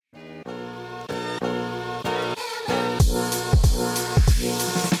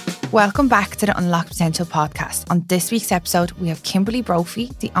Welcome back to the Unlock Potential podcast. On this week's episode, we have Kimberly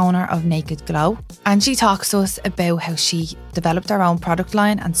Brophy, the owner of Naked Glow, and she talks to us about how she developed her own product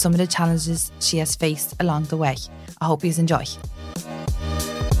line and some of the challenges she has faced along the way. I hope you enjoy.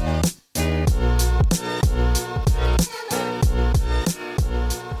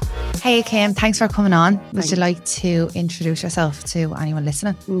 Hey Kim, thanks for coming on. Would you like to introduce yourself to anyone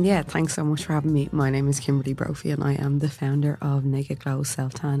listening? Yeah, thanks so much for having me. My name is Kimberly Brophy and I am the founder of Naked Glow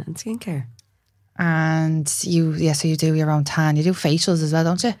Self-Tan and Skincare. And you do your own tan. You do facials as well,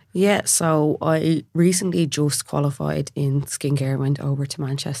 don't you? Yeah, so I recently just qualified in skincare, went over to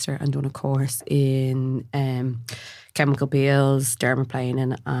Manchester and done a course in chemical peels,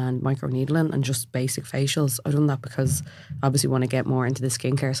 dermaplaning and microneedling and just basic facials. I've done that because I obviously want to get more into the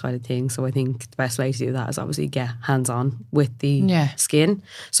skincare side of things. So I think the best way to do that is obviously get hands-on with the skin.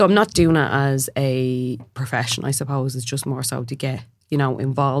 So I'm not doing it as a profession, I suppose. It's just more so to get,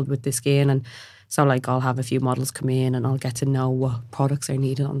 involved with the skin. And so I'll have a few models come in and I'll get to know what products are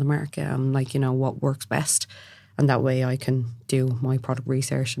needed on the market and what works best. And that way I can do my product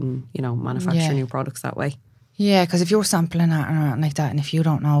research and, manufacture new products that way. Yeah, because if you're sampling it and like that, and if you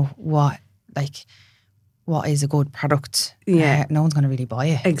don't know what is a good product, no one's going to really buy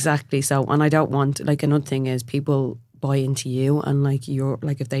it. Exactly. So, and I don't want, another thing is people buy into you and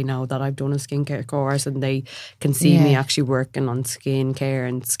if they know that I've done a skincare course and they can see me actually working on skincare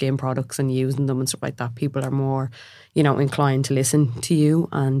and skin products and using them and stuff like that, people are more, inclined to listen to you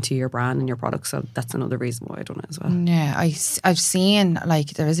and to your brand and your products. So that's another reason why I've done it as well. Yeah, I've seen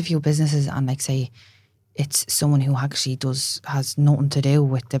there is a few businesses and say, it's someone who actually has nothing to do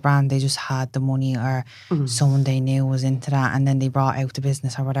with the brand. They just had the money or someone they knew was into that and then they brought out the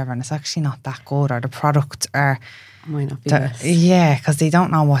business or whatever and it's actually not that good or the product might not be best. Yeah, because they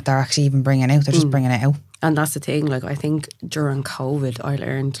don't know what they're actually even bringing out. They're just bringing it out. And that's the thing, I think during COVID I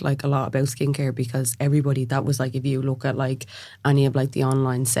learned a lot about skincare because everybody, that was if you look at any of the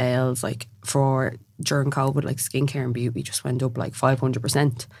online sales for during COVID, skincare and beauty just went up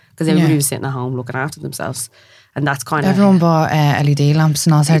 500% because everybody was sitting at home looking after themselves. And that's kind of... Everyone bought LED lamps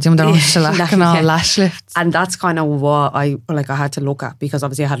and all, started doing their own shellac and all lash lifts. And that's kind of what I had to look at because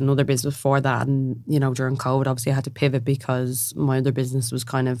obviously I had another business before that and, during COVID, obviously I had to pivot because my other business was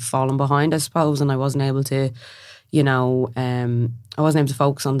kind of falling behind, I suppose, and I wasn't able to, I wasn't able to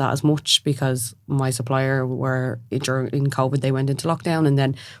focus on that as much because my supplier in COVID, they went into lockdown and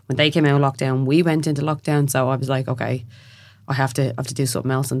then when they came out of lockdown, we went into lockdown. So I was like, okay, I have to do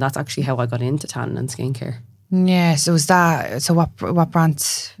something else. And that's actually how I got into tanning and skincare. Yeah, so what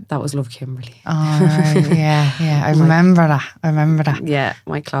brand? That was Love Kimberly. Oh, right, yeah. I remember that. Yeah,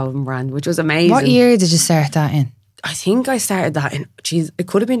 my clothing brand, which was amazing. What year did you start that in? I think I started that in, it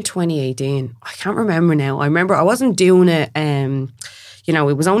could have been 2018. I can't remember now. I remember I wasn't doing it, it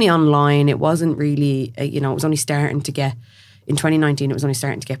was only online. It wasn't really, it was only starting to get, in 2019, it was only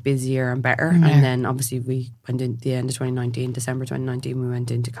starting to get busier and better. Yeah. And then obviously we went into the end of 2019, December 2019, we went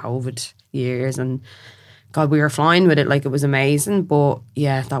into COVID years and God, we were flying with it. It was amazing. But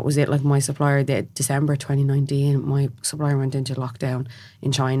yeah, that was it. My supplier, December 2019, my supplier went into lockdown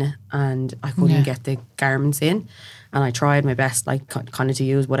in China and I couldn't get the garments in. And I tried my best, kind of to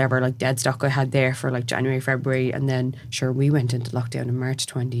use whatever, dead stock I had there for, January, February. And then, sure, we went into lockdown in March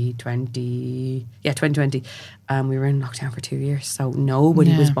 2020. Yeah, 2020. We were in lockdown for 2 years. So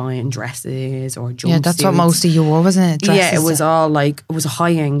nobody was buying dresses or jumpsuits. Yeah, that's what most of you wore, wasn't it? Dresses. Yeah, it was all, it was a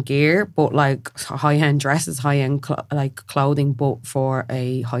high-end gear, but, high-end dresses, high-end, clothing, but for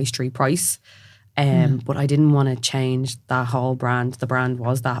a high street price. But I didn't want to change that whole brand. The brand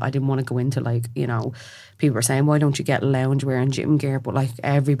was that. I didn't want to go into people were saying, why don't you get loungewear and gym gear? But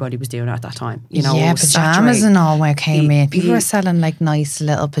everybody was doing it at that time. Pajamas and all when it came in. People were selling nice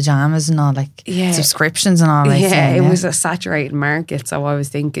little pajamas and all subscriptions and all. It was a saturated market. So I was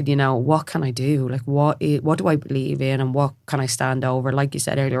thinking, what can I do? What do I believe in and what can I stand over? Like you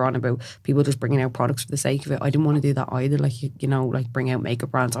said earlier on about people just bringing out products for the sake of it. I didn't want to do that either. Bring out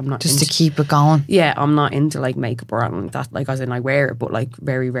makeup brands. I'm not just to keep it going. Yeah, I'm not into makeup brand like that. As in I wear it, but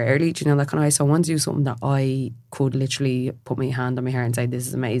very rarely. Do you know that kind of way? So I want to do something that I could literally put my hand on my hair and say, this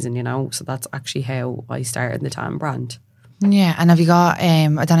is amazing, So that's actually how I started the tan brand. Yeah, and have you got,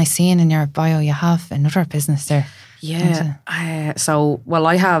 then I seen in your bio you have another business there. Yeah, I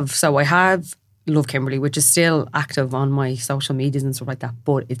have Love Kimberly, which is still active on my social medias and stuff like that,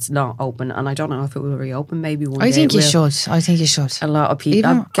 but it's not open and I don't know if it will reopen. Maybe one day I think you should. A lot of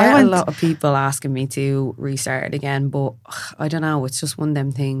people a lot of people asking me to restart it again, but I don't know, it's just one of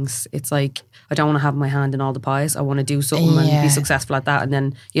them things. It's I don't want to have my hand in all the pies. I want to do something and be successful at that, and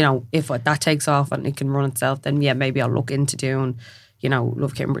then if that takes off and it can run itself, then maybe I'll look into doing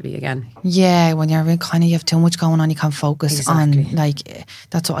love Kimberly again. Yeah, when you're kind of, you have too much going on, you can't focus on, Exactly. like,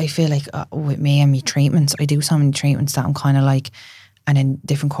 that's what I feel like with me and me treatments. I do so many treatments that I'm kind of like, and then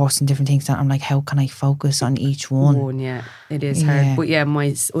different courses and different things that I'm like, how can I focus on each one? Yeah, it is hard. But yeah,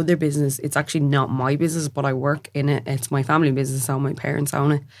 my other business, it's actually not my business, but I work in it. It's my family business, so my parents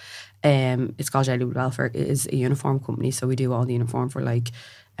own it. It's called Jellywood Welfare. It is a uniform company, so we do all the uniform for like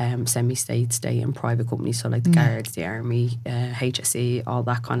semi-state, state and private companies, so like the Guards, the Army, HSE, all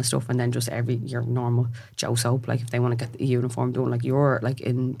that kind of stuff, and then just your normal Joe Soap, like if they want to get the uniform done, like you're like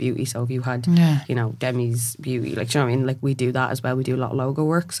in beauty, so if you had Demi's beauty, like, do you know what I mean, like we do that as well. We do a lot of logo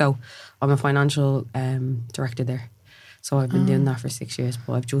work, so I'm a financial director there, so I've been doing that for 6 years,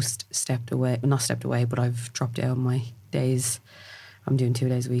 but I've just not stepped away, but I've dropped down my days. I'm doing 2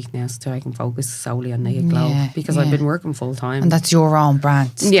 days a week now, so I can focus solely on Naked Glow, because I've been working full time. And that's your own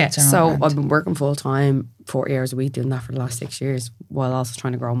brand. Yeah, so I've been working full time 40 hours a week doing that for the last 6 years, while also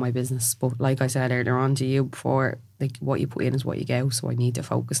trying to grow my business. But like I said earlier on to you before, like what you put in is what you get, so I need to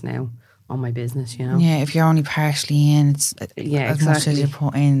focus now on my business, Yeah, if you're only partially in, it's as much as you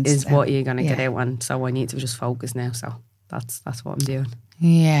put in is what you're going to get out on. So I need to just focus now, so that's what I'm doing.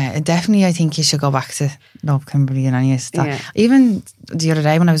 Yeah, definitely. I think you should go back to Love Kimberly and any of that. Even the other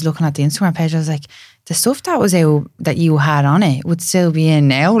day when I was looking at the Instagram page, I was like, the stuff that was out that you had on it would still be in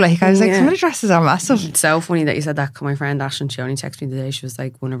now. Like, I was like, some of the dresses are massive. It's so funny that you said that. My friend Ashlyn, she only texted me today. She was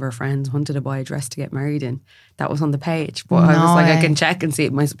like, one of her friends wanted to buy a dress to get married in. That was on the page. But I was like, I can check and see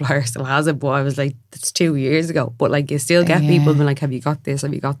if my supplier still has it. But I was like, it's 2 years ago. But like, you still get people being like, have you got this?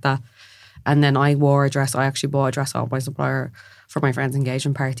 Have you got that? And then I wore a dress. I actually bought a dress off my supplier for my friend's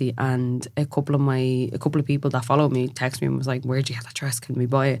engagement party, and a couple of people that followed me texted me and was like, where'd you get that dress? Can we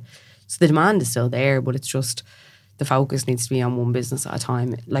buy it? So the demand is still there, but it's just the focus needs to be on one business at a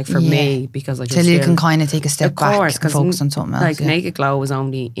time. Like for me, because I just till you can kind of take a step back and focus on something else. Like Naked Glow was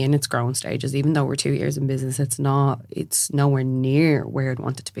only in its growing stages. Even though we're 2 years in business, it's nowhere near where I'd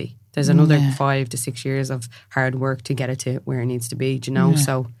want it to be. There's another 5 to 6 years of hard work to get it to where it needs to be, do you know?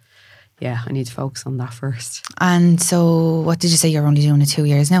 So yeah, I need to focus on that first. And so, what did you say you're only doing it 2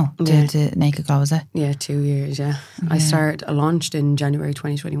 years now? The Naked Glow, is it? Yeah, 2 years, I launched in January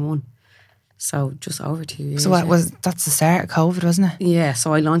 2021. So just over 2 years. So that's the start of COVID, wasn't it? Yeah,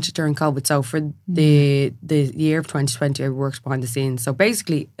 so I launched it during COVID. So for the year of 2020, I worked behind the scenes. So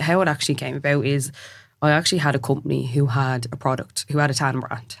basically, how it actually came about is I actually had a company who had a product, who had a tan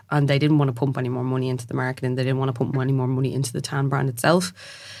brand, and they didn't want to pump any more money into the marketing. They didn't want to pump any more money into the tan brand itself.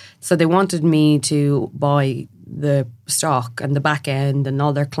 So they wanted me to buy the stock and the back end and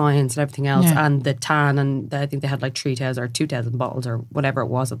all their clients and everything else and the tan, and I think they had like 3,000 or 2,000 bottles or whatever it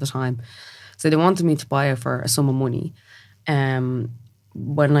was at the time. So they wanted me to buy it for a sum of money.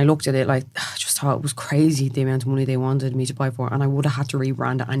 When I looked at it, like, I just thought it was crazy the amount of money they wanted me to buy for, and I would have had to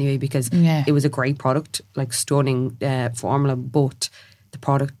rebrand it anyway because it was a great product, like stunning formula, but the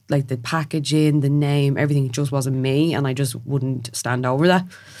product, like the packaging, the name, everything, it just wasn't me, and I just wouldn't stand over that.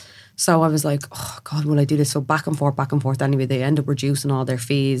 So I was like, oh God, will I do this? So back and forth. Anyway, they end up reducing all their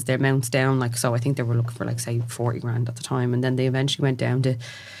fees, their amounts down. Like, so I think they were looking for like, say, 40 grand at the time. And then they eventually went down to,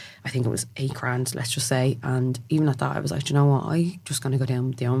 I think it was 8 grand, let's just say. And even at that, I was like, you know what? I'm just going to go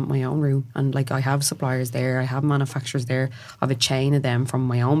down my own route. And like, I have suppliers there. I have manufacturers there. I have a chain of them from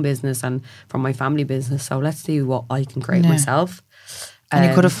my own business and from my family business. So let's see what I can create myself. And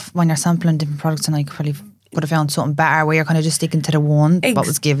you could have, when you're sampling different products, and I could have found something better where you're kind of just sticking to the one what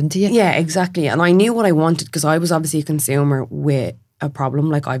was given to you. Yeah, exactly. And I knew what I wanted because I was obviously a consumer with a problem.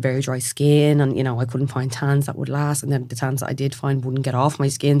 Like, I had very dry skin, and I couldn't find tans that would last, and then the tans that I did find wouldn't get off my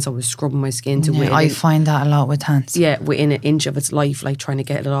skin, so I was scrubbing my skin to I find that a lot with tans. Yeah, within an inch of its life, like trying to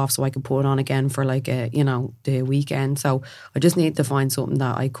get it off so I could put it on again for like the weekend. So I just needed to find something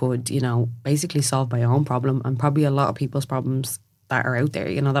that I could basically solve my own problem, and probably a lot of people's problems that are out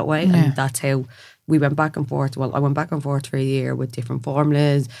there, that way. And that's how we went back and forth. Well, I went back and forth for a year with different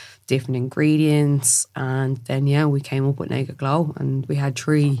formulas, different ingredients, and then we came up with Naked Glow, and we had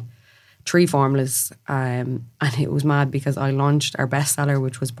three formulas, and it was mad because I launched our bestseller,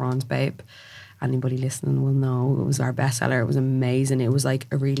 which was Bronze Babe. Anybody listening will know it was our bestseller. It was amazing. It was like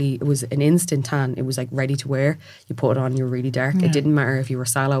it was an instant tan. It was like ready to wear. You put it on, you're really dark. It didn't matter if you were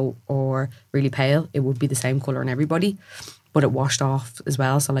sallow or really pale. It would be the same colour in everybody. But it washed off as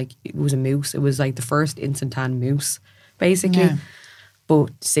well. So like, it was a mousse. It was like the first instant tan mousse, basically. Yeah.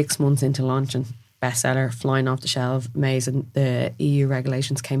 But 6 months into launching, bestseller, flying off the shelf, amazing. The EU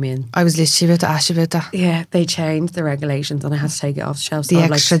regulations came in. I was literally about to ask you about that. Yeah, they changed the regulations and I had to take it off the shelf. The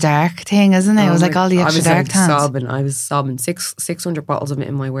extra dark thing, isn't it? It was like all the extra dark tans. I was sobbing. 600 bottles of it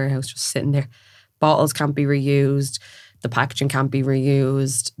in my warehouse just sitting there. Bottles can't be reused. the packaging can't be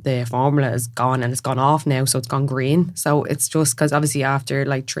reused. The formula is gone and it's gone off now, so it's gone green. So it's just because obviously after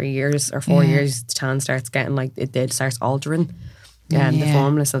like 3 years or 4 years, the tan starts getting like it starts altering, the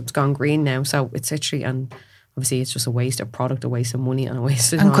formula, so it's gone green now. So it's literally, and obviously it's just a waste of product, a waste of money, and a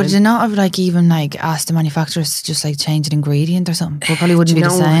waste of time. And could you not have like even like asked the manufacturers to just like change an ingredient or something? Well, probably wouldn't be the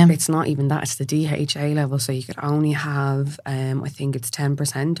same. It's not even that. It's the DHA level, so you could only have I think it's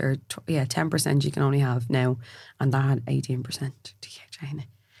 10% or 10% you can only have now, and that had 18% DHA in it,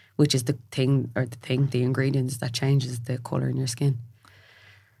 which is the ingredients that changes the colour in your skin.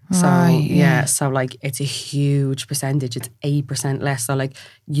 So so like it's a huge percentage. It's 8% less. So like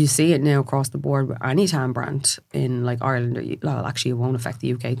you see it now across the board with any tan brand in like Ireland. Well, actually it won't affect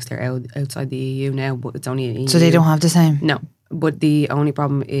the UK because they're outside the EU now, but it's only an EU. So they don't have the same? No. But the only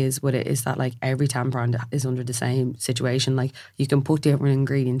problem is with it is that like every tan brand is under the same situation. Like you can put different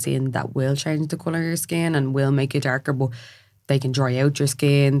ingredients in that will change the colour of your skin and will make it darker, but they can dry out your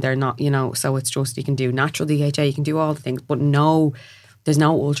skin. They're not, so it's just, you can do natural DHA, you can do all the things, but there's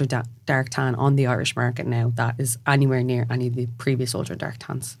no ultra dark tan on the Irish market now that is anywhere near any of the previous ultra dark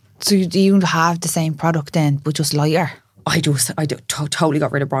tans. So do you have the same product then, but just lighter? I totally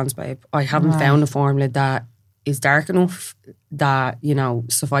got rid of Bronze Babe. I haven't found a formula that is dark enough that,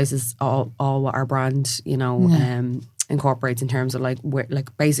 suffices all what our brand, incorporates in terms of like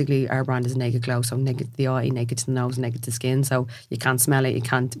basically our brand is naked glow, so naked to the eye, naked to the nose, naked to the skin, so you can't smell it, you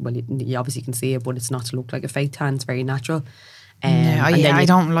obviously can see it, but it's not to look like a fake tan, it's very natural. I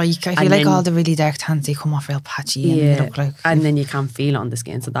don't like. I feel like all the really dark tans, they come off real patchy and look like. And then you can't feel it on the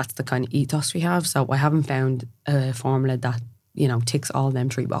skin, so that's the kind of ethos we have. So I haven't found a formula that ticks all them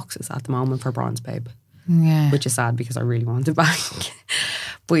 3 boxes at the moment for Bronze Babe. Yeah, which is sad because I really want it back.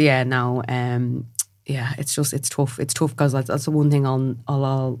 But it's tough. It's tough because that's the one thing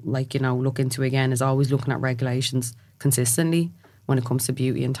I'll look into again, is always looking at regulations consistently when it comes to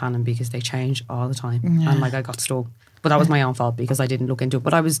beauty and tanning, because they change all the time. And I got stuck. But that was my own fault because I didn't look into it.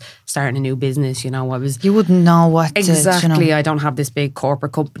 But I was starting a new business, You wouldn't know what exactly. I don't have this big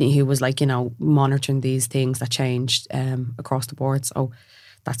corporate company who was monitoring these things that changed across the board. So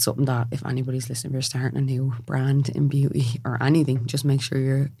that's something that if anybody's listening, you're starting a new brand in beauty or anything, just make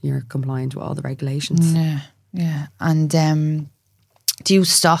sure you're compliant with all the regulations. Yeah. And do you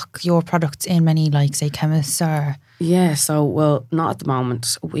stock your products in many, say, chemists or? Yeah, so, well, not at the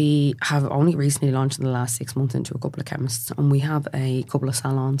moment. We have only recently launched in the last 6 months into a couple of chemists, and we have a couple of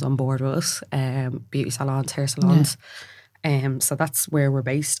salons on board with us, beauty salons, hair salons. So that's where we're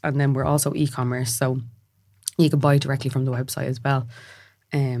based. And then we're also e-commerce, so you can buy directly from the website as well.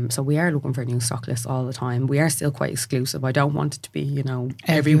 So we are looking for new stock lists all the time. We are still quite exclusive. I don't want it to be,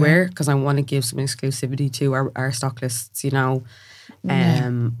 everywhere, because I want to give some exclusivity to our stock lists,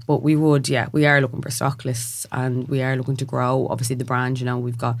 But we are looking for stock lists, and we are looking to grow. Obviously, the brand,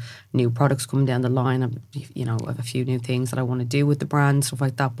 we've got new products coming down the line. I have a few new things that I want to do with the brand, stuff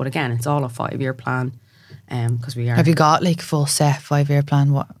like that. But again, it's all a 5-year plan. Because we are. Have you got full set 5-year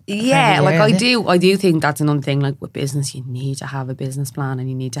plan? What? Yeah, I do think that's another thing. With business, you need to have a business plan and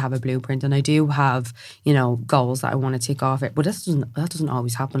you need to have a blueprint. And I do have, goals that I want to tick off it. But that doesn't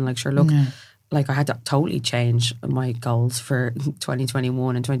always happen. I had to totally change my goals for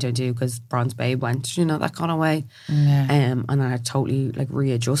 2021 and 2022 because Bronze Babe went, that kind of way. Yeah. And I had to totally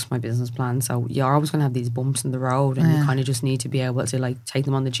readjust my business plan. So you're always going to have these bumps in the road, and you kind of just need to be able to take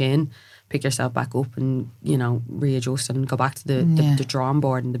them on the chin, pick yourself back up, and readjust and go back to the drawing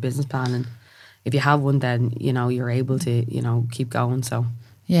board and the business plan. And if you have one, then you're able to keep going. So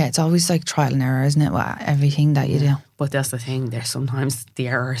yeah, it's always trial and error, isn't it? Everything that you do. But that's the thing. There's sometimes the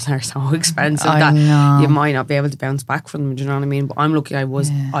errors are so expensive that you might not be able to bounce back from them. Do you know what I mean? But I'm lucky I was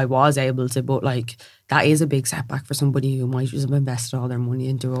able to. But that is a big setback for somebody who might just have invested all their money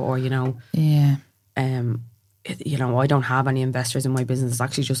into it, or I don't have any investors in my business. It's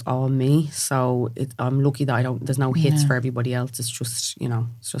actually just all me. So I'm lucky that there's no hits for everybody else. It's just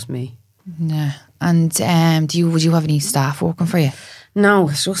it's just me. Yeah. And would you have any staff working for you? No,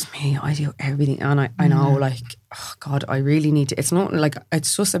 it's just me. I do everything, and I know oh God, I really need to. It's not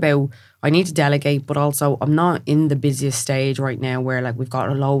it's just about I need to delegate, but also I'm not in the busiest stage right now where we've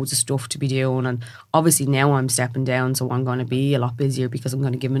got loads of stuff to be doing, and obviously now I'm stepping down, so I'm going to be a lot busier because I'm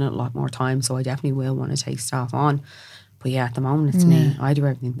going to give it a lot more time. So I definitely will want to take staff on. But yeah, at the moment it's me. I do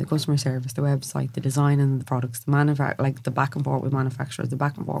everything: the customer service, the website, the design and the products, the the back and forth with manufacturers, the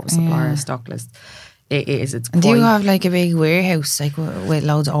back and forth with suppliers, stock list. It is. It's And quite. do you have like a big warehouse like with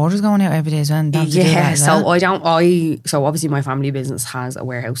loads of orders going out every day as well? And have to do that as well? So I don't. So obviously my family business has a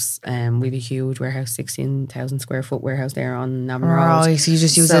warehouse. We have a huge warehouse, 16,000 square foot warehouse there on Navan Road. Right, so you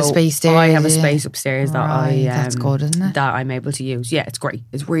just use that space there. I have a space upstairs that that's good, isn't it? that I'm able to use. Yeah, it's great.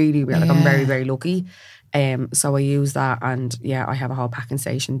 It's really, really like I'm very, very lucky. So I use that, and I have a whole packing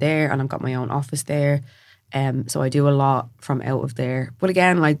station there, and I've got my own office there. So I do a lot from out of there. But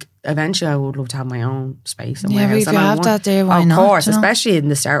again, like eventually I would love to have my own space and warehouse. But if you have that there, why not? Of course, especially in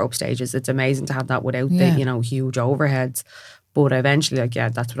the startup stages, it's amazing to have that without the, huge overheads. But eventually, like,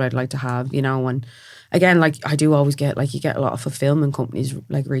 that's what I'd like to have, and again, like I do always get, like, you get a lot of fulfillment companies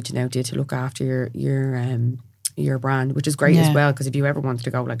like reaching out to you to look after your brand, which is great as well, because if you ever wanted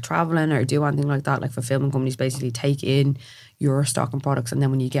to go like traveling or do anything like that, like fulfillment companies basically take in your stock and products, and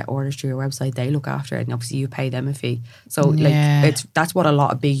then when you get orders through your website, they look after it, and obviously you pay them a fee. So like that's what a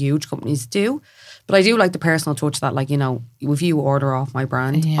lot of big huge companies do. But I do like the personal touch that, like, if you order off my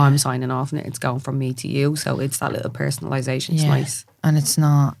brand, I'm signing off on it. It's going from me to you, so it's that little personalisation. It's nice, and it's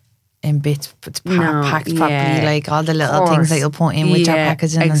not in bits, it's packed properly, like all the little things that you'll put in with your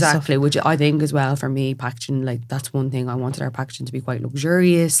packaging exactly, and stuff. Which I think as well, for me, packaging, like, that's one thing. I wanted our packaging to be quite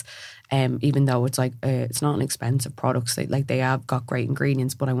luxurious, even though it's like it's not an expensive product. Like they have got great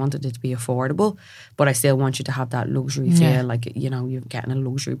ingredients, but I wanted it to be affordable, but I still want you to have that luxury feel, like, you're getting a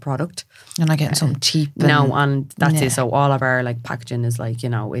luxury product. You're not getting something cheap. And that's it. So all of our like packaging is like,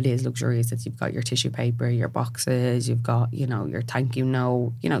 it is luxurious. It's, you've got your tissue paper, your boxes, you've got, your thank you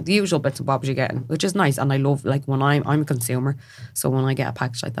note, the usual bits and bobs you're getting, which is nice. And I love, like, when I'm a consumer, so when I get a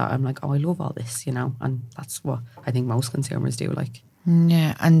package like that, I'm like, oh, I love all this, and that's what I think most consumers do like.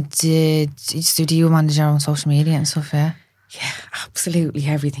 Yeah. And do you manage your own social media and stuff? Yeah, absolutely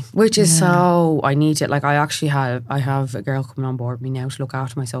everything, which is so, I need to, like, I have a girl coming on board with me now to look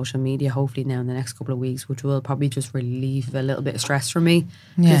after my social media, hopefully now in the next couple of weeks, which will probably just relieve a little bit of stress for me.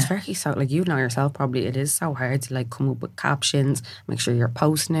 It's very, so, like, you know yourself, probably it is so hard to, like, come up with captions, make sure you're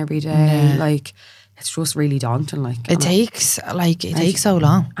posting every day, like, it's just really daunting. Like, it takes so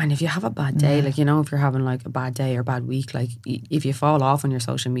long. And if you have a bad day, like, if you're having like a bad day or bad week, like, if you fall off on your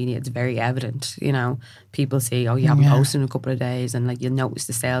social media, it's very evident. People see, oh, you haven't posted in a couple of days, and like, you'll notice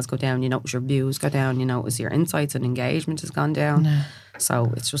the sales go down, you notice your views go down, you notice your insights and engagement has gone down.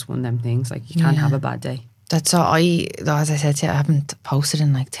 So it's just one of them things. Like, you can't have a bad day. That's all. As I said to you, I haven't posted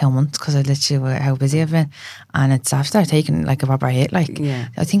in like 2 months because I literally how busy I've been, and it's after taking like a proper hit. Like,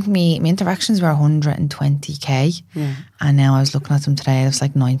 I think my interactions were 120k, and now I was looking at them today. It was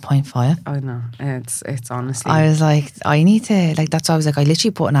like 9.5. I know, it's honestly. I was like, I need to, like, that's why I was like, I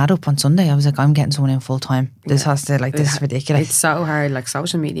literally put an ad up on Sunday. I was like, I'm getting someone in full time. This has to, like, this is ridiculous. It's so hard. Like,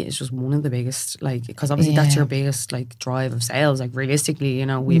 social media is just one of the biggest, like, because obviously that's your biggest like drive of sales. Like, realistically,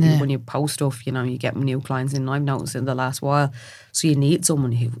 when you post stuff, you get new clients. And I've noticed in the last while, so you need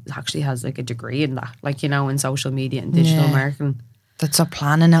someone who actually has like a degree in that, like, in social media and digital marketing. That's a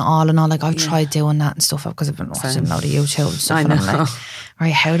planning it all and all. Like, I've tried doing that and stuff because I've been watching a lot of YouTube and stuff, and I'm like,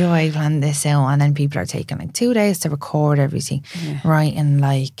 right, how do I plan this out? And then people are taking like 2 days to record everything, right, and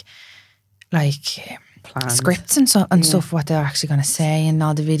like planned scripts and stuff, what they're actually going to say, and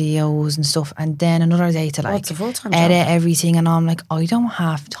all the videos and stuff, and then another day to like edit everything, and I'm like, I don't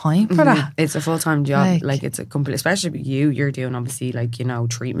have time for that. It's a full-time job. Like it's a complete, especially with you're doing obviously like,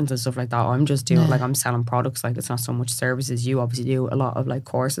 treatments and stuff like that. I'm just doing like, I'm selling products, like it's not so much services. You obviously do a lot of like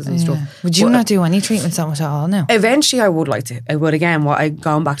courses and stuff. Would you not do any treatments that much at all now? Eventually I would like to. I would, again,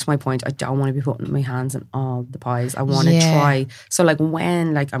 going back to my point, I don't want to be putting my hands in all the pies. I want to try. So like,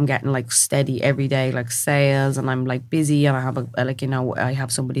 when like I'm getting like steady every day, like sales, and I'm like busy, and I have I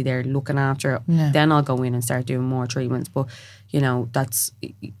have somebody there looking after it, then I'll go in and start doing more treatments. But that's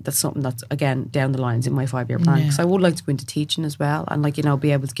something that's, again, down the lines in my 5-year plan, because I would like to go into teaching as well, and like,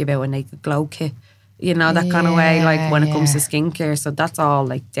 be able to give out a naked glow kit, that kind of way, like when it comes to skincare. So that's all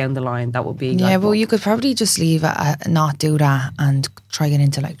like down the line. That would be well, you could probably just leave it, not do that, and try get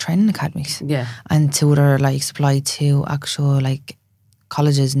into like training academies, and tutor, like supply to actual like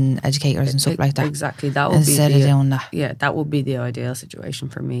colleges and educators and stuff like that. Exactly, that would instead be of doing that. Yeah, that would be the ideal situation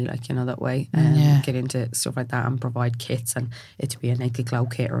for me. Like, that way, get into stuff like that and provide kits, and it to be a naked glow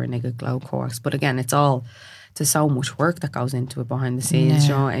kit or a naked glow course. But again, there's so much work that goes into it behind the scenes.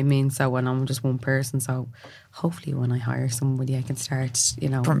 You know what I mean? So when I'm just one person, so hopefully when I hire somebody, I can start,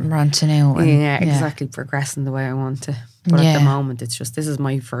 branching out. Exactly, progressing the way I want to. But at the moment, it's just, this is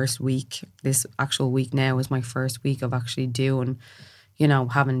my first week. This actual week now is my first week of actually doing,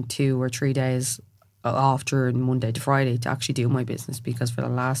 having 2 or 3 days off during Monday to Friday to actually do my business, because for the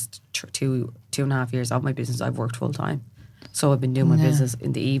last 2.5 years of my business, I've worked full time. So I've been doing my business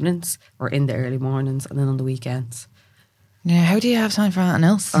in the evenings or in the early mornings and then on the weekends. Yeah, how do you have time for anything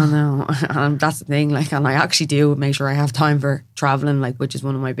else? I know, and that's the thing. Like, and I actually do make sure I have time for traveling, like, which is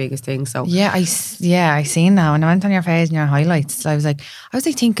one of my biggest things. So I seen that when I went on your page and your highlights. I was like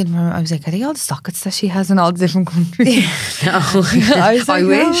thinking, are they all the sockets that she has in all the different countries? No, I was like, I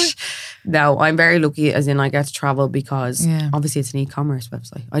wish. No, I'm very lucky, as in I get to travel because obviously it's an e-commerce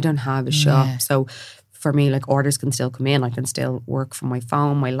website. I don't have a shop, so for me, like, orders can still come in. I can still work from my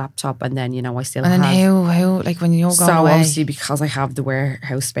phone, my laptop, and then, you know, I still have... And then how, like, when you're going so away... obviously, because I have the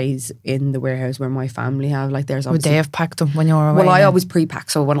warehouse space in the warehouse where my family have, like, there's obviously... Would they have packed them when you were away? Well, I always pre-pack.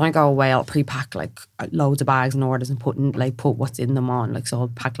 So when I go away, I'll pre-pack, like, loads of bags and orders and put what's in them on. Like, so I'll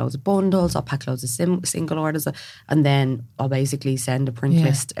pack loads of bundles, I'll pack loads of single orders, and then I'll basically send a print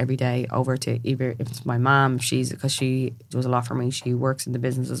list every day over to either, if it's my mom, because she does a lot for me, she works in the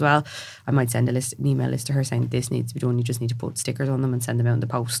business as well, I might send an email list to her saying this needs to be done, you just need to put stickers on them and send them out in the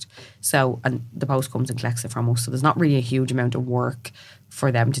post. So, and the post comes and collects it from us. So there's not really a huge amount of work for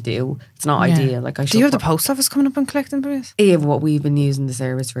them to do. It's not ideal. Like, do you have the post office coming up and collecting for us? Yeah, what we've been using the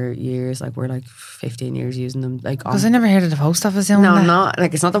service for years. Like, we're like 15 years using them. Like, because I never heard of the post office. No, not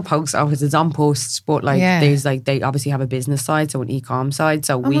like, it's not the post office. It's on posts, but like there's like, they obviously have a business side, so an e-com side.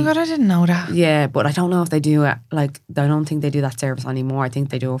 So my God, I didn't know that. Yeah, but I don't know if they do it. Like, I don't think they do that service anymore. I think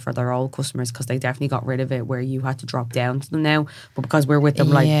they do it for their old customers because they definitely got rid of it where you had to drop down to them now. But because we're with them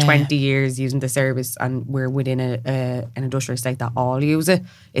like 20 years using the service and we're within an industrial estate that all use it,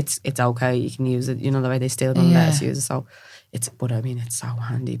 it's okay, you can use it, you know, the way they still don't let us use it. So but I mean, it's so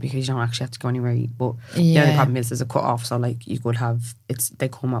handy because you don't actually have to go anywhere. But the only problem is there's a cut off. So like, you could have, they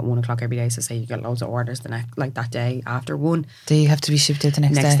come at 1 o'clock every day. So say you get loads of orders the next, like that day after 1. Do you have to be shipped out the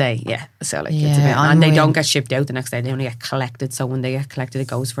next day? Yeah. So like, it's a bit, and they don't get shipped out the next day. They only get collected. So when they get collected, it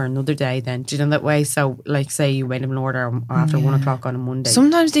goes for another day then. Do you know that way? So like, say you made an order after 1 o'clock on a Monday.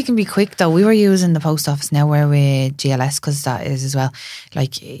 Sometimes they can be quick though. We were using the post office now where we're GLS because that is as well.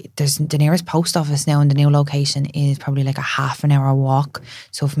 Like, there's the nearest post office now in the new location is probably like a half an hour walk.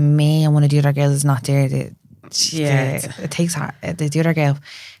 So if me and one of the other girls is not there, it takes her, the other girl,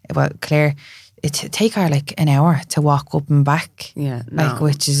 well, Claire, it take her like an hour to walk up and back. Yeah, like,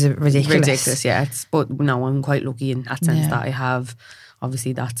 which is ridiculous. Yeah, but no, I'm quite lucky in that sense that I have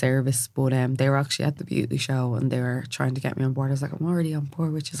obviously that service. But they were actually at the beauty show and they were trying to get me on board. I was like, I'm already on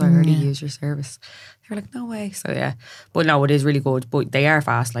board, which is I already use your service. They were like, no way. So yeah, but no, it is really good. But they are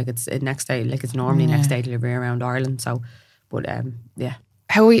fast. Like, it's next day. Like, it's normally next day delivery around Ireland. So. But yeah.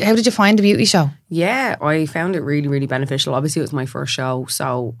 How did you find the beauty show? Yeah, I found it really, really beneficial. Obviously, it was my first show,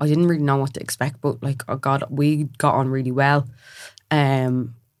 so I didn't really know what to expect. But like, we got on really well.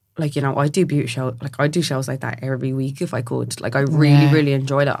 Like, you know, I do beauty show, like I do shows like that every week if I could. Like, I really, really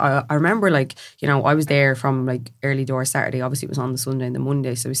enjoyed it. I remember, like, you know, I was there from like early doors Saturday. Obviously, it was on the Sunday and the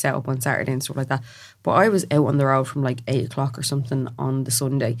Monday, so we set up on Saturday and stuff like that. But I was out on the road from like 8 o'clock or something on the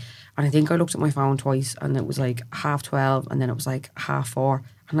Sunday, and I think I looked at my phone twice, and it was like 12:30, and then it was like 4:30.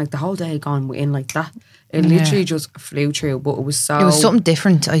 And like the whole day had gone in like that. It literally just flew through, but it was something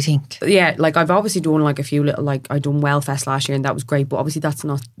different, I think. Yeah, like I've obviously done like a few little, like I done Wellfest last year and that was great, but obviously that's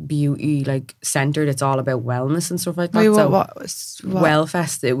not beauty like centred. It's all about wellness and stuff like that. Wait, what?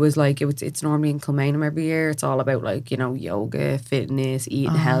 Wellfest, it was like, it's normally in Kilmainham every year. It's all about like, you know, yoga, fitness,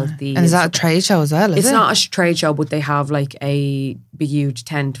 eating healthy. And is that a trade show as well? It's not a trade show, but they have like a big huge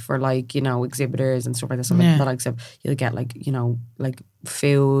tent for like, you know, exhibitors and stuff like that. So like you'll get like, you know, like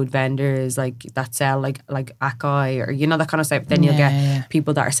food vendors like that sell like acai or, you know, that kind of stuff. Then you'll get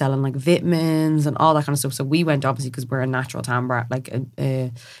people that are selling like vitamins and all that kind of stuff. So we went obviously because we're a natural tan brand, like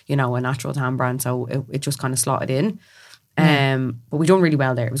you know, a natural tan brand. So it just kind of slotted in. But we done really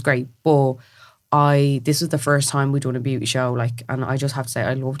well there. It was great. But this was the first time we'd done a beauty show, like, and I just have to say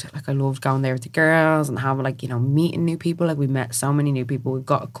I loved it. Like, I loved going there with the girls and having like, you know, meeting new people. Like, we met so many new people. We've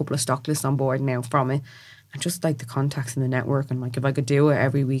got a couple of stock lists on board now from it. And just like the contacts in the network, and like if I could do it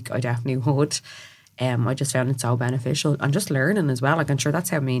every week, I definitely would. I just found it so beneficial and just learning as well. Like, I'm sure that's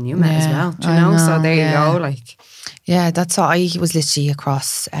how me and you met as well. Do you know? So there you go. Like, yeah, that's what I was literally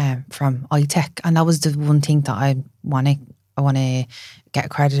across from iTech, and that was the one thing that I want to get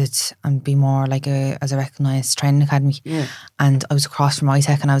accredited and be more like as a recognised training academy. Yeah. And I was across from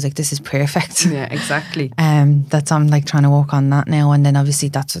iTech and I was like, this is perfect. Yeah, exactly. I'm like trying to work on that now. And then obviously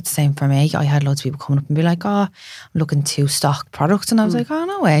that's the same for me. I had loads of people coming up and be like, oh, I'm looking to stock products, and I was like, oh,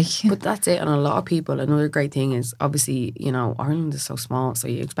 no way. But that's it. And a lot of people, another great thing is obviously, you know, Ireland is so small, so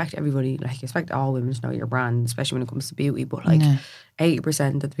you expect everybody, like you expect all women to know your brand, especially when it comes to beauty. But like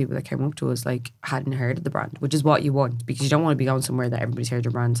 80% of the people that came up to us like hadn't heard of the brand, which is what you want, because you don't want to be going somewhere that everybody everybody's heard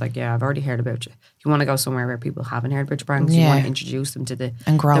your brand. It's like, yeah, I've already heard about you. You want to go somewhere where people haven't heard about your brand, because you want to introduce them to the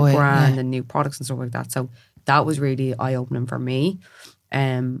brand and new products and stuff like that. So that was really eye-opening for me.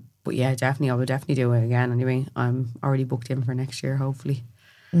 But yeah, definitely, I would definitely do it again anyway. I'm already booked in for next year, hopefully.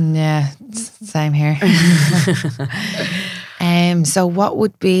 Yeah, same here. So what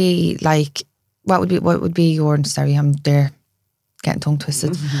would be your, sorry, I'm there getting tongue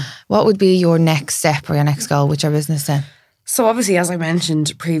twisted. What would be your next step or your next goal with your business then? So obviously, as I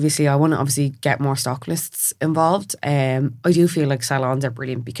mentioned previously, I want to obviously get more stock lists involved. I do feel like salons are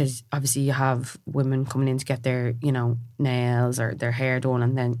brilliant, because obviously you have women coming in to get their, nails or their hair done,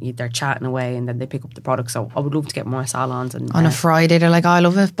 and then they're chatting away and then they pick up the product. So I would love to get more salons. And on a Friday, they're like, oh, I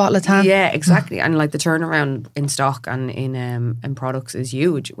love a bottle of tan. Yeah, exactly. And like the turnaround in stock and in products is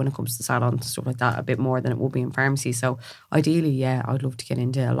huge when it comes to salons and stuff like that, a bit more than it would be in pharmacy. So ideally, yeah, I'd love to get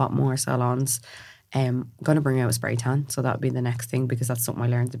into a lot more salons. I'm going to bring out a spray tan, so that would be the next thing, because that's something I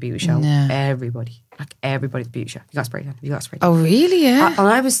learned at the beauty show. Everybody at the beauty show, you got spray tan, you got spray tan. Oh really? Yeah. And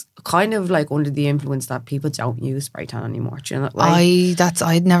I was kind of like under the influence that people don't use spray tan anymore. Do you know,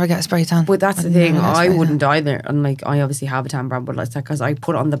 I'd never get a spray tan. But that's the thing, I wouldn't either. And like, I obviously have a tan brand, but like, because I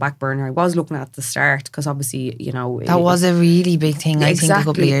put it on the back burner. I was looking at the start, because obviously, that was a really big thing. I think a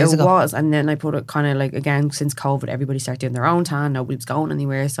couple of years ago. It was, and then I put it kind of like, again, since COVID, everybody started doing their own tan. Nobody was going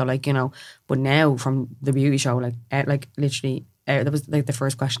anywhere. So like, but now from the beauty show, like literally, that was like the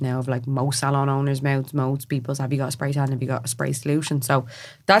first question now of like most salon owners' mouths, most people's, have you got a spray tan? Have you got a spray solution? So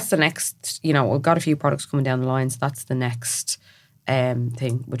that's the next, I've got a few products coming down the line. So that's the next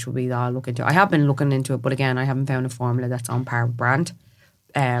thing, which will be that I'll look into. I have been looking into it, but again, I haven't found a formula that's on par with brand.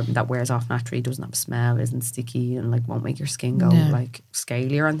 That wears off naturally, doesn't have a smell, isn't sticky, and like won't make your skin go like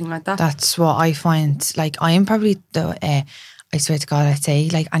scaly or anything like that. That's what I find. Like, I am probably the I swear to God, I'd say,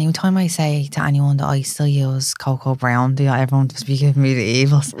 like, any time I say to anyone that I still use cocoa brown, everyone must be giving me the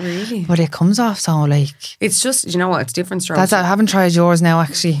evils. Really? But it comes off so, like... It's just, you know what, it's different strokes. I haven't tried yours now,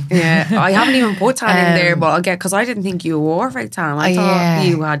 actually. Yeah, I haven't even put tan in there, but I'll get, because I didn't think you wore fake tan. I thought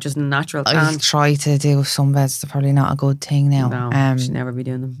you had just natural tan. I've tried to do sunbeds. They're probably not a good thing now. No, you should never be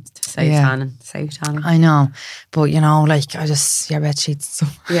doing them. Save tanning. I know. But, like, your bed sheets and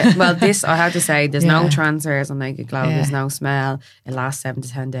stuff. Yeah, well, this, I have to say, there's no transfers on Naked Glow. There's no smell. It lasts 7 to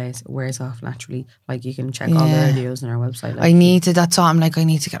 10 days. It wears off naturally. Like, you can check all the reviews on our website. Like, I need to. That's all. I'm like, I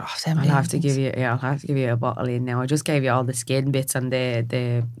need to get off them. I'll have to give you a bottle in now. I just gave you all the skin bits and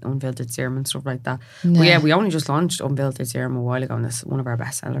the unfiltered serum and stuff like that. No. But yeah, we only just launched unfiltered serum a while ago, and it's one of our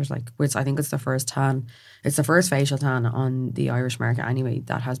best sellers. Like, I think it's the first tan. It's the first facial tan on the Irish market anyway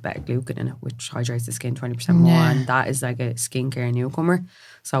that has beta-glucan in it, which hydrates the skin 20% more, and that is like a skincare newcomer.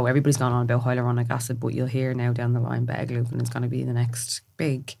 So everybody's gone on about hyaluronic acid, but you'll hear now down the line beta-glucan is going to be the next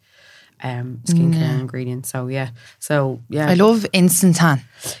big skincare ingredient. So yeah. I love instant tan.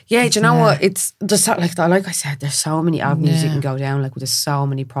 Yeah, do you know what? It's just like I said, there's so many avenues you can go down. Like, there's so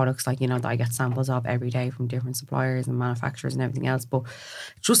many products, like, that I get samples of every day from different suppliers and manufacturers and everything else. But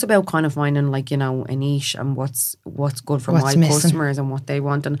it's just about kind of finding, like, a niche and what's good for my customers and what they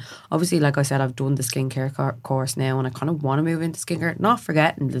want. And obviously, like I said, I've done the skincare course now, and I kind of want to move into skincare, not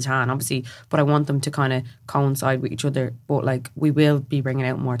forgetting the tan, obviously, but I want them to kind of coincide with each other. But like, we will be bringing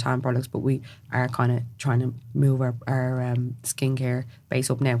out more tan products, but we are kind of trying to move our skincare base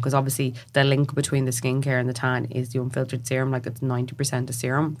up now, because obviously the link between the skincare and the tan is the unfiltered serum. Like, it's 90% a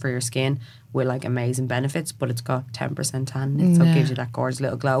serum for your skin with like amazing benefits, but it's got 10% tan in it, so it gives you that gorgeous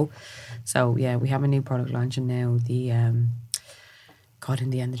little glow. So yeah, we have a new product launching now, in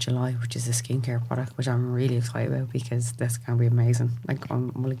the end of July, which is a skincare product, which I'm really excited about, because that's going to be amazing. Like,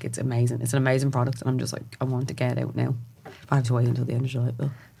 it's amazing. It's an amazing product, and I'm just like, I want to get it out now. I have to wait until the end of July,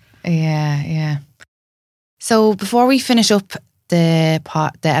 though. Yeah. So before we finish up the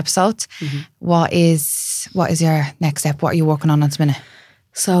episode, what is your next step? What are you working on at the minute?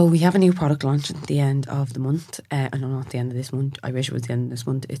 So we have a new product launch at the end of the month. I know, not the end of this month. I wish it was the end of this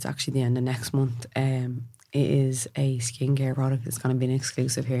month. It's actually the end of next month. It is a skincare product. It's going to be an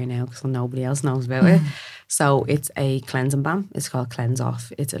exclusive here now, because nobody else knows about it. So it's a cleansing balm. It's called Cleanse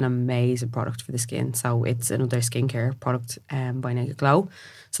Off. It's an amazing product for the skin. So it's another skincare product by Naked Glow.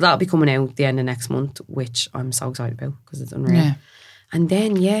 So that'll be coming out the end of next month, which I'm so excited about, because it's unreal. Yeah. And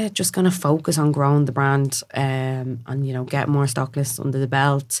then, just going to focus on growing the brand and, get more stock lists under the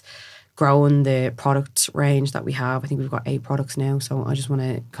belt, growing the product range that we have. I think we've got 8 products now, so I just want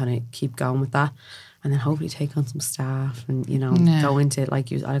to kind of keep going with that. And then hopefully take on some staff and, go into,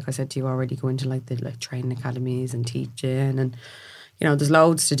 like I said to you already, go into like the training academies and teaching. And, there's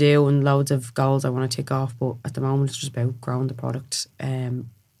loads to do and loads of goals I want to tick off. But at the moment, it's just about growing the product,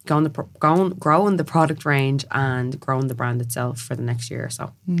 growing the product range and growing the brand itself for the next year or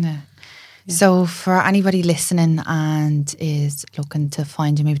so. Yeah. So for anybody listening and is looking to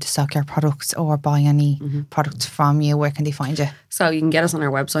find you, maybe to stock your products or buy any products from you, where can they find you? So you can get us on our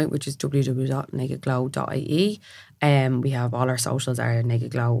website, which is www.nakedglow.ie. We have all our socials are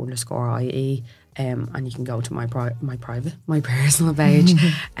nakedglow_ie. And you can go to my personal page,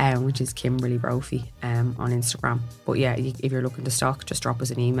 which is Kimberly Brophy on Instagram. But yeah, if you're looking to stock, just drop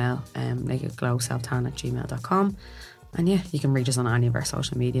us an email, nakedglowselftan@gmail.com. And yeah, you can reach us on any of our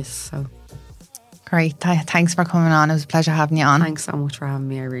social medias. So great. Thanks for coming on. It was a pleasure having you on. Thanks so much for having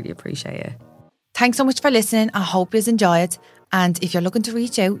me. I really appreciate it. Thanks so much for listening. I hope you enjoyed. And if you're looking to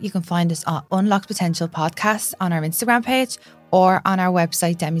reach out, you can find us at Unlocked Potential Podcast on our Instagram page or on our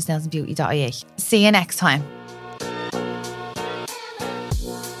website, demisnailsandbeauty.ie. See you next time.